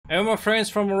Hey my friends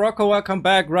from Morocco, welcome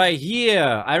back right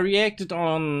here. I reacted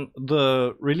on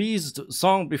the released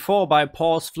song before by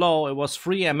Paul's Flow. It was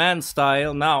Free Man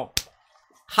style. Now,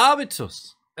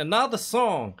 Habitus, another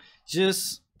song,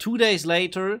 just 2 days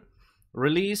later,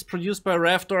 released, produced by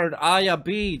Rafter and Aya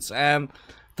Beats. And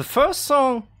the first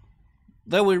song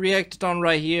that we reacted on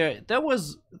right here, that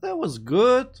was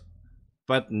good,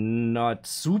 but not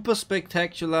super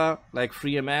spectacular like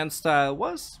Free Man style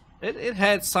was. It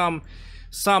had some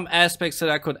aspects that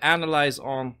I could analyze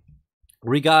on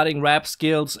regarding rap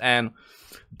skills,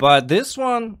 but this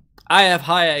one I have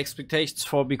higher expectations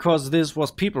for, because this was,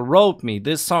 people wrote me,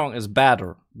 this song is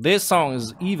better. This song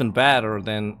is even better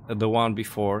than the one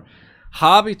before.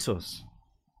 Habitus.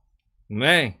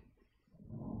 Man.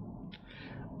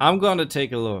 I'm gonna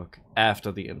take a look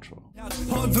after the intro.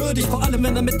 Würdig, vor allem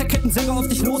wenn mit der Kettensäge auf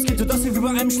dich losgeht. Du das hier wie bei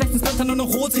einem schlechten Splatter nur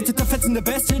noch rot sieht. Zitterfetzende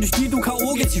Bestie, durch die du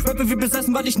K.O. gehst. Ich rappe wie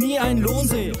besessen, weil ich nie einen Lohn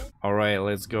sehe. Alright,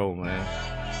 let's go, man.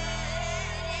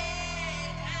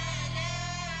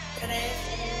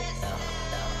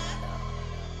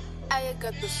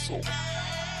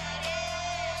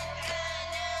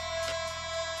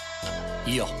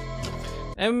 Yeah.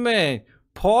 And man,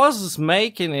 Pause is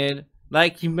making it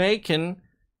like he making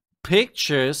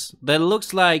pictures that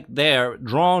looks like they're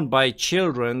drawn by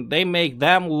children. They make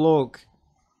them look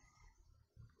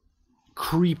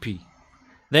creepy.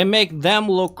 They make them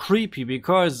look creepy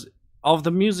because of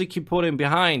the music he put in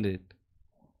behind it.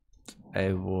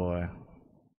 Oh boy.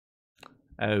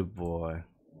 Oh boy.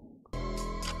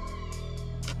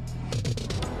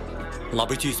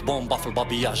 لابيتيس بومبا في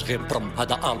البابياج غير برم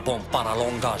هذا ألبوم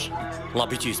بارالونجاج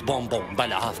لابيتيس بومبون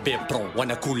بلعها في بيبرون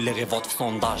وانا كل غير فوت في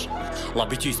صونداج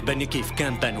لابيتيس بني كيف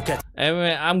كان بان وكات.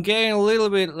 I'm getting a little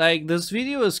bit like, this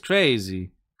video is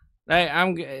crazy.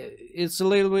 Like it's a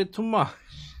little bit too much.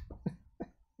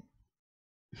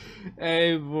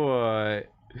 Hey boy.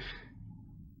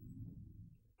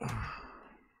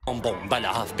 بومبون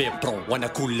بلعها في بيبرون وانا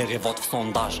كل غير فوت في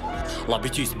صونداج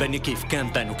لابيتيس بني كيف كان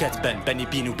بان وكاتبان بني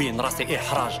بيني وبين راسي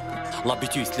احراج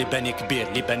لابيتيس لي بني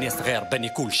كبير لي بني صغير بني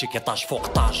كل شي كيطاج فوق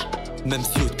طاج ما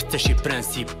مسيوت بتا شي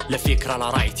برانسيب لا فكره لا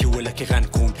رايتي ولا كي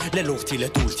غنكون لا لغتي لا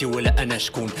دولتي ولا انا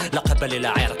شكون لا قبلي لا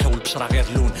عركه والبشره غير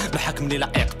لون ما حكمني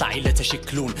لا اقطاعي لا تا شي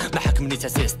كلون ما حكمني تا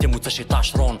سيستيم وتا شي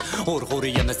طاشرون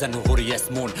غورغوريه مازال غوريه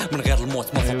سمون من غير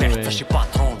الموت ما فوقي حتى شي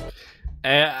باترون.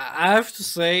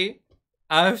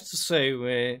 I have to say,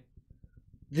 man,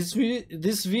 this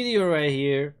video right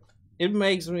here, it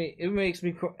makes me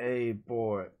hey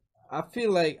boy, I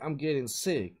feel like I'm getting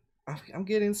sick. I'm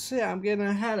getting sick. I'm getting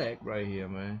a headache right here,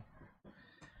 man.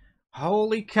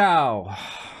 Holy cow.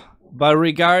 But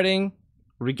regarding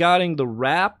the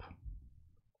rap,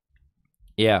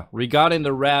 yeah, regarding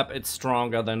the rap, it's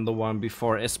stronger than the one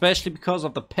before, especially because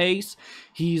of the pace.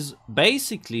 He's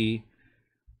basically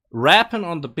rapping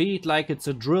on the beat like it's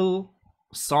a drill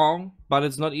song, but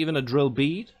it's not even a drill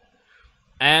beat,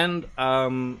 and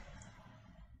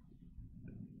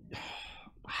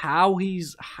how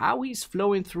he's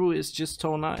flowing through is just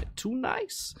too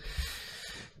nice.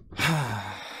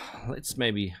 Let's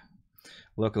maybe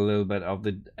look a little bit of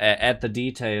the at the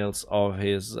details of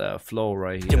his flow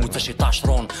right here.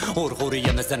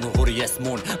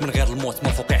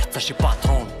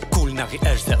 كلنا غير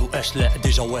اجزاء واشلاء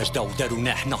ديجا واجده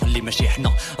ودارونا حنا اللي ماشي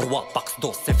حنا روا باكس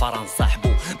دوس سفاره نصاحبو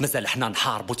مازال حنا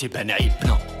نحاربو تيبان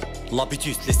عيبنا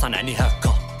لابيتيس اللي صنعني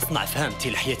هكا صنع فهمتي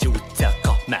لحياتي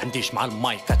والتاكا ما عنديش مع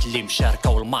المايكات اللي مشاركه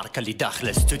والماركه اللي داخله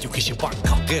الاستوديو كي شي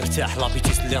بانكا غير ارتاح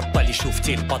لابيتيس اللي ربى لي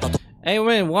شوفتي البطاطا.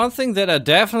 Anyway, one thing that I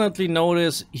definitely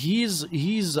notice, he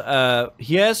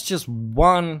has just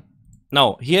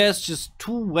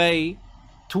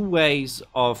two ways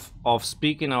of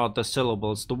speaking out the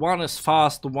syllables. The one is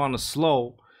fast, the one is slow.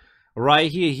 Right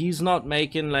here, he's not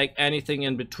making like anything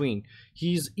in between.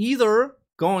 He's either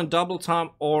going double time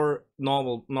or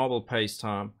normal pace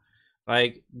time.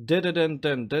 Like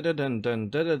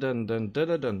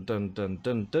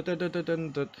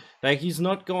like he's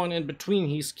not going in between,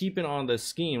 he's keeping on the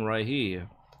scheme right here.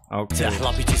 Okay.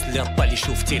 لابيتيس اللي ربى لي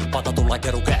شوفتي البطاطا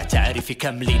ولاكارو كاع تعريفي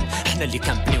كاملين حنا اللي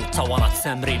كنبنيو الثورات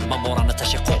سامرين ما مورانا تا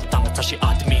شي قبطان وتا شي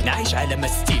ادمين عايش على ما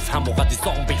ستيفهم وغادي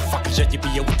زومبي فاك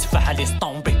الجاذبيه والتفاحه لي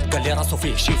ستومبي قال لي راسو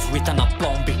فيه شي فويت انا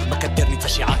بلومبي ما كديرني تا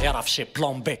شي عاهره في شي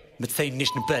بلومبي ما تسينيش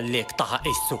نبان ليك طه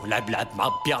ايسو لعب مع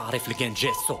بياري في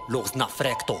الكنجيسو لغزنا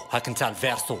فريكتو هاك انت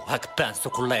الفيرسو هاك بانسو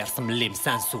كل يرسم اللي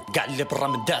مسانسو كاع اللي برا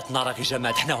من داتنا راه غي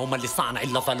جماد حنا هما اللي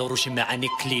صانعين لا فالور وشي معاني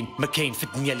كلين ما كاين في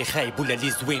الدنيا اللي خايب ولا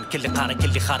اللي زوين كل اللي قاري كل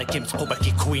اللي خاري كيمتقو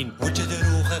باكي كوين وجه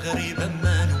دروخه غريبه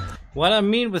مانو What I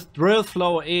mean with drill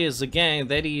flow is again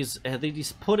that he's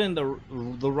put in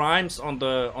the rhymes on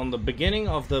the beginning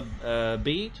of the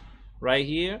beat right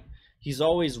here. He's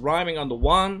always rhyming on the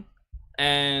one,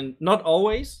 and not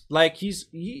always. Like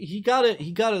he got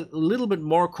a little bit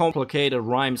more complicated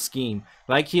rhyme scheme.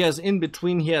 Like he has in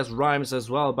between, he has rhymes as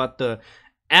well, but the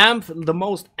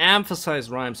most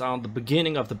emphasized rhymes are on the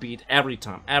beginning of the beat every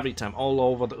time, all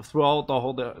over throughout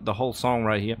the whole song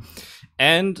right here.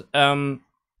 And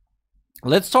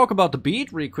let's talk about the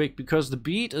beat real quick, because the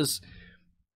beat is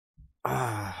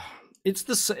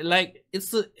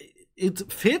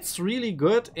it fits really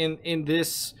good in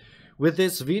this, with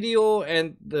this video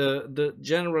and the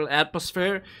general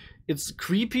atmosphere. It's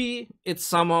creepy, it's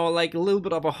somehow like a little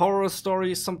bit of a horror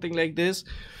story, something like this.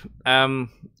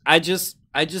 I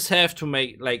just have to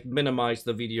minimize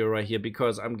the video right here,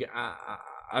 because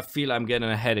I feel I'm getting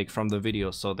a headache from the video,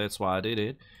 so that's why I did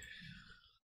it.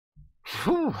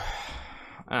 Whew.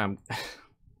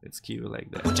 Let's keep it like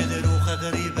that.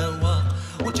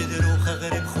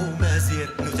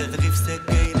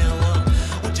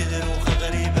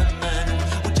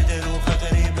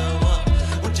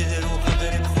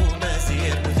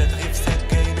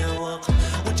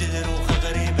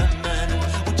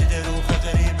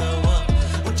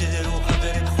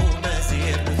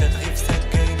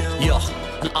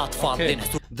 Okay.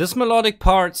 This melodic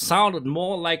part sounded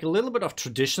more like a little bit of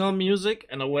traditional music.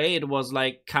 In a way, it was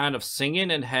like kind of singing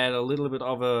and had a little bit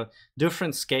of a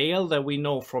different scale that we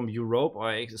know from Europe,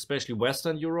 or especially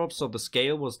Western Europe. So the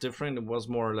scale was different. It was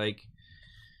more like,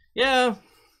 yeah,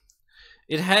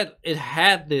 it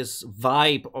had this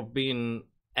vibe of being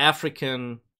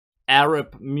African,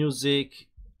 Arab music.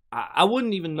 I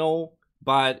wouldn't even know,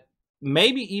 but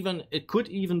maybe even it could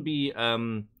even be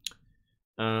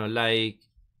like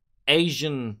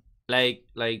Asian,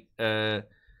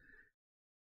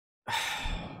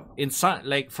 in some,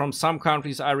 like from some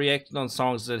countries. I reacted on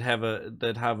songs that have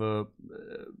a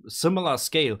similar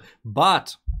scale,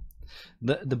 but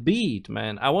the beat,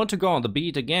 man, I want to go on the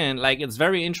beat again. Like, it's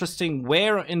very interesting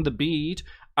where in the beat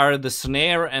are the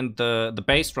snare and the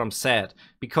bass drum set,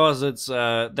 because it's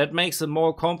that makes it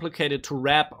more complicated to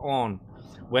rap on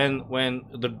when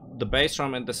the bass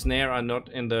drum and the snare are not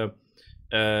in the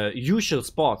usual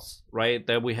spots, right?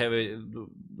 That we have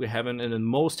in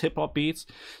most hip hop beats.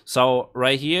 So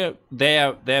right here,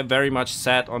 they're very much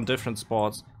set on different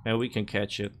spots, and we can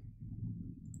catch it.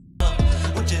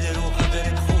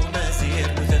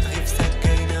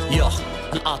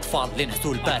 الاطفال اللي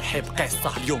نعسوا البارح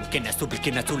بقصه اليوم كينعسوا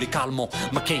بالكينات واللي كالمو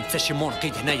ما كاين حتى شي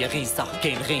منقذ هنايا غينسى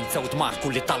كاين غينسى ودماغ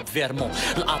كل طالب فيرمو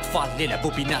الاطفال اللي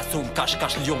لعبوا بيناتهم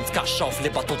كاش اليوم تكاشاو في لي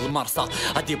باطو د المرسى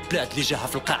هادي بلاد اللي جاها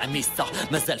في القاع ميسا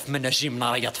مازال في مناجم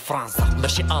ناريات فرنسا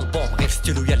ماشي البوم غير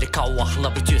ستيلو يا اللي كواخ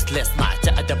لابيتوس اللي صنع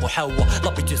تا ادب وحوا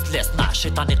لابيتوس اللي صنع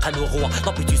الشيطاني قالو هو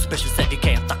لابيتوس باش يسالي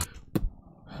كينطق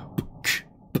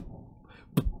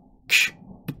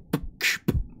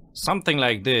something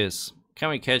like this. Can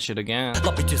we catch it again?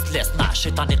 لابيتوس اللي صنع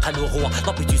الشيطاني قالو هو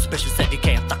لابيتوس باش يسالي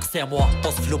كينطق سيموا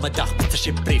طوف له ما داخل حتى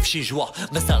شي بريف شي جوا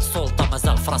مازال السلطه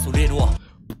مازال فراسو ليلوا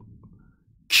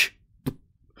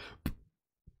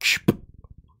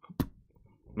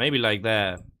Maybe like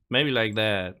that. Maybe like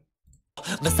that.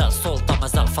 مازال السلطه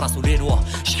مازال فراسو ليلوا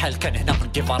شحال كان هنا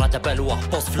من كيفارا دابا لوا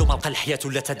طوف له ما بقى الحياه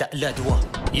ولا تدا لا دوا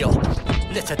يو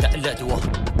لا تدا لا دوا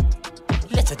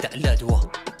لا تدا لا دوا.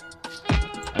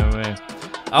 Anyway,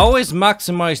 I always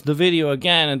maximize the video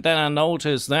again, and then I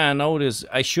notice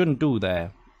I shouldn't do that.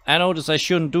 I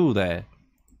shouldn't do that.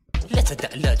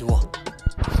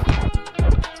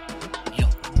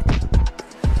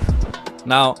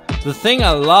 Now, the thing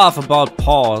I love about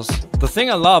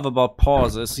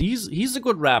Pause, is he's a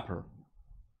good rapper.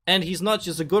 And he's not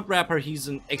just a good rapper, he's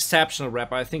an exceptional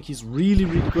rapper. I think he's really,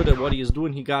 really good at what he is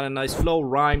doing. He got a nice flow,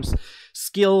 rhymes,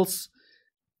 skills,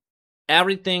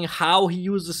 everything, how he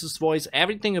uses his voice,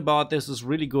 everything about this is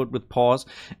really good with Pause.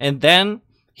 And then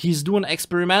he's doing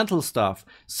experimental stuff.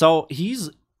 So he's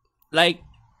like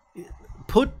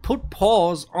put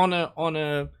Pause on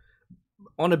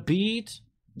a beat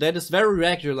that is very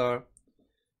regular.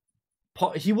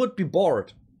 He would be bored.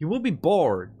 He would be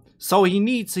bored. So he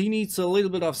needs a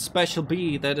little bit of special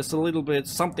beat that is a little bit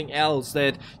something else,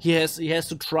 that he has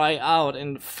to try out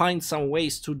and find some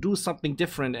ways to do something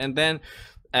different. And then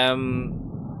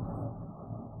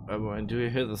do you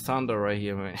hear the thunder right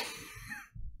here, man?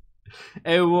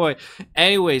 Hey boy.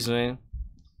 Anyways, man.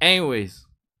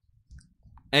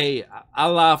 Hey, I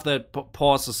love that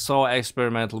Pause is so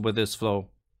experimental with this flow.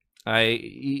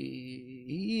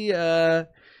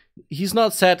 He's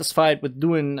not satisfied with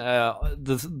doing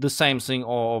the same thing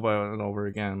all over and over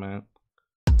again, man.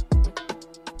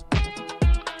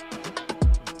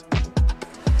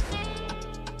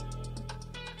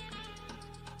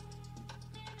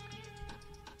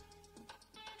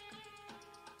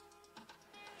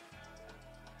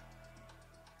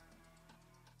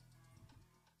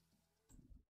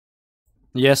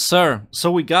 Yes, sir.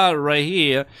 So we got it right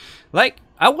here. Like,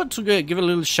 I want to give a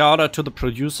little shout out to the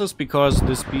producers because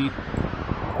this beat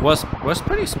was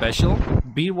pretty special.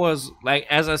 Beat was, like,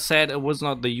 as I said, it was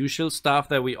not the usual stuff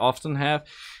that we often have,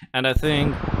 and I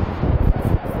think,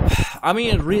 I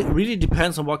mean, it really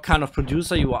depends on what kind of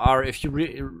producer you are. If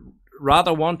you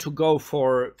rather want to go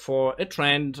for a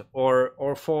trend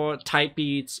or for type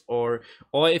beats, or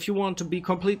if you want to be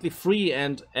completely free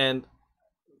and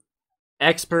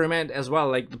experiment as well,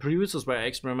 like the producers were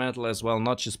experimental as well,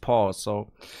 not just pause.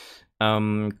 So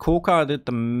Cojak did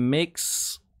the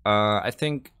mix. I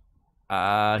think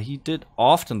he did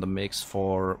often the mix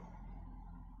for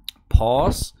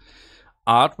pause.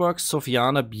 Artwork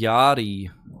Sofiana Biari.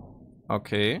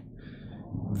 Okay.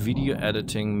 Video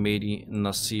editing Mehdi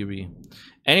Nasiri.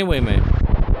 Anyway, mate,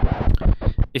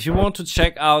 if you want to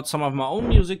check out some of my own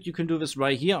music, you can do this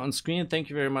right here on screen. Thank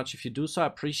you very much if you do so. I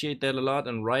appreciate that a lot.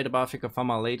 And right above, you can find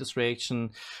my latest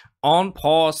reaction on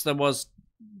pause that was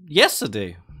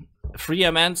yesterday. Free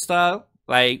man style,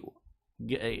 like,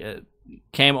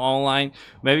 came online.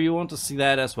 Maybe you want to see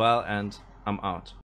that as well. And I'm out.